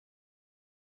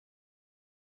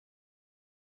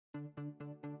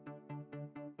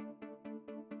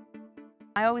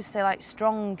I always say, like,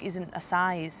 strong isn't a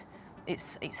size.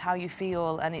 It's how you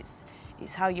feel, and it's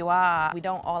how you are. We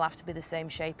don't all have to be the same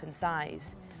shape and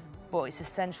size, but it's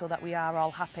essential that we are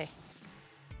all happy.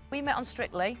 We met on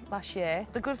Strictly last year.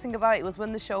 The good thing about it was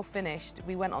when the show finished,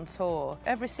 we went on tour.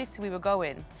 Every city we were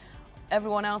going,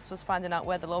 everyone else was finding out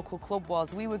where the local club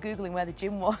was. We were Googling where the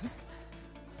gym was.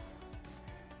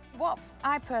 What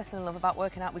I personally love about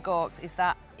working out with Gorks is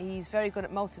that he's very good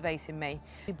at motivating me.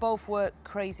 We both work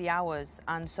crazy hours,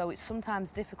 and so it's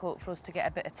sometimes difficult for us to get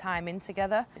a bit of time in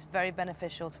together. It's very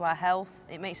beneficial to our health.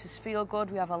 It makes us feel good,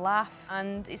 we have a laugh,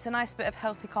 and it's a nice bit of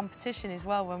healthy competition as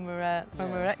well when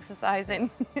we're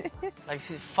exercising. Like,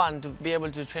 it's fun to be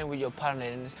able to train with your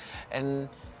partner and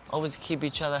always keep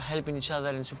each other, helping each other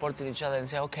and supporting each other and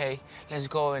say, okay, let's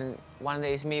go, and one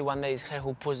day it's me, one day it's her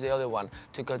who pushes the other one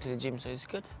to go to the gym, so it's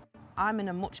good. I'm in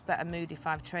a much better mood if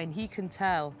I've trained. He can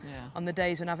tell on the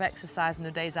days when I've exercised and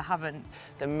the days I haven't.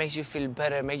 That makes you feel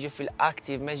better, makes you feel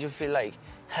active, makes you feel like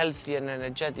healthy and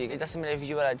energetic. It doesn't matter if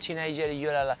you are a teenager, you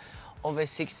are over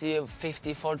 60,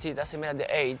 50, 40, it doesn't matter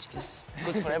the age. It's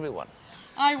good for everyone.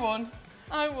 I won.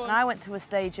 And I went through a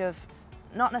stage of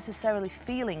not necessarily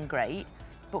feeling great,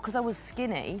 but because I was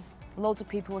skinny, loads of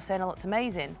people were saying I looked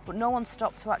amazing, but no one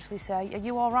stopped to actually say, are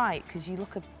you all right? Because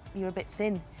you're a bit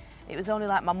thin. It was only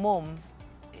like my mum,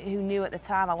 who knew at the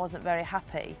time I wasn't very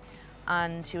happy,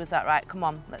 and she was like, right, come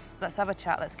on, let's have a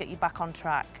chat, let's get you back on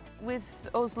track. With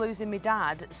us losing my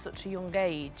dad at such a young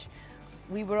age,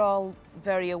 we were all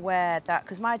very aware that,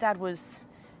 because my dad was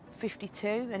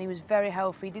 52 and he was very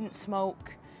healthy, he didn't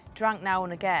smoke, drank now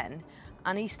and again,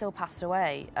 and he still passed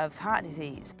away of heart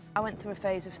disease. I went through a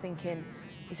phase of thinking,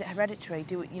 is it hereditary?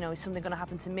 Is something going to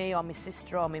happen to me or my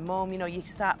sister or my mum? You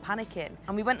start panicking.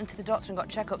 And we went into the doctor and got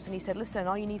checkups, and he said, listen,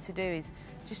 all you need to do is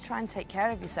just try and take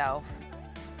care of yourself.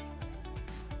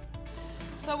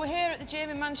 So we're here at the gym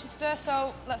in Manchester,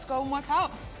 so let's go and work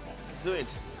out. Let's do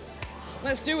it.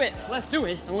 Let's do it. Let's do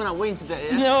it. I'm gonna win today,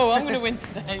 yeah? No, I'm gonna win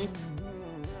today.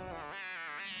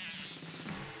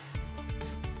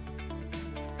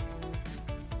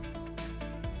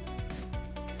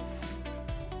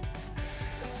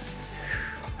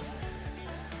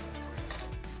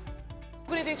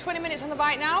 We're going to do 20 minutes on the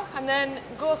bike now, and then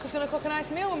Gorka's going to cook a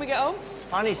nice meal when we get home.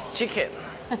 Spanish chicken.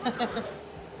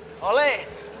 Ole!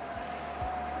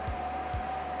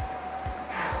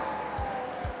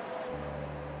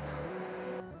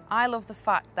 I love the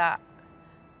fact that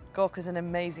Gorka's an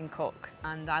amazing cook,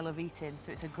 and I love eating,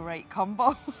 so it's a great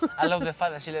combo. I love the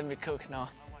fact that she let me cook now.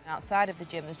 Outside of the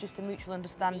gym, there's just a mutual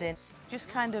understanding, just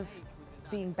kind of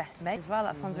being best mates as well.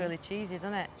 That sounds really cheesy,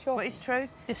 doesn't it? Sure. But it's true.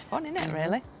 It's fun, isn't it,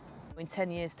 really? In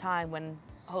 10 years' time, when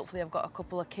hopefully I've got a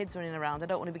couple of kids running around, I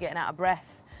don't want to be getting out of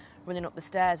breath running up the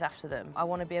stairs after them. I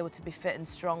want to be able to be fit and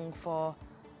strong for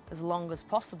as long as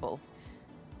possible.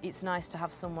 It's nice to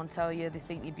have someone tell you they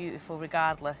think you're beautiful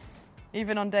regardless.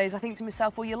 Even on days I think to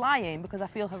myself, well, you're lying because I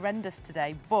feel horrendous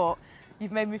today, but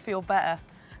you've made me feel better.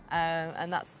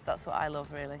 And that's what I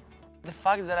love, really. The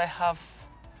fact that I have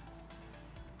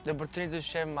the opportunity to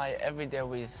share my everyday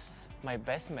with my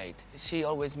best mate. She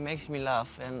always makes me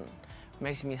laugh and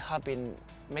makes me happy and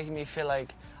makes me feel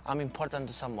like I'm important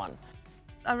to someone.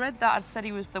 I read that I'd said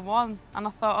he was the one, and I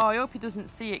thought, oh, I hope he doesn't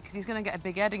see it because he's going to get a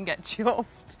big head and get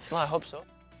chuffed. No, I hope so.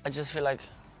 I just feel like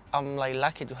I'm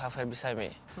lucky to have her beside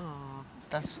me. Aww.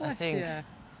 That's, I think,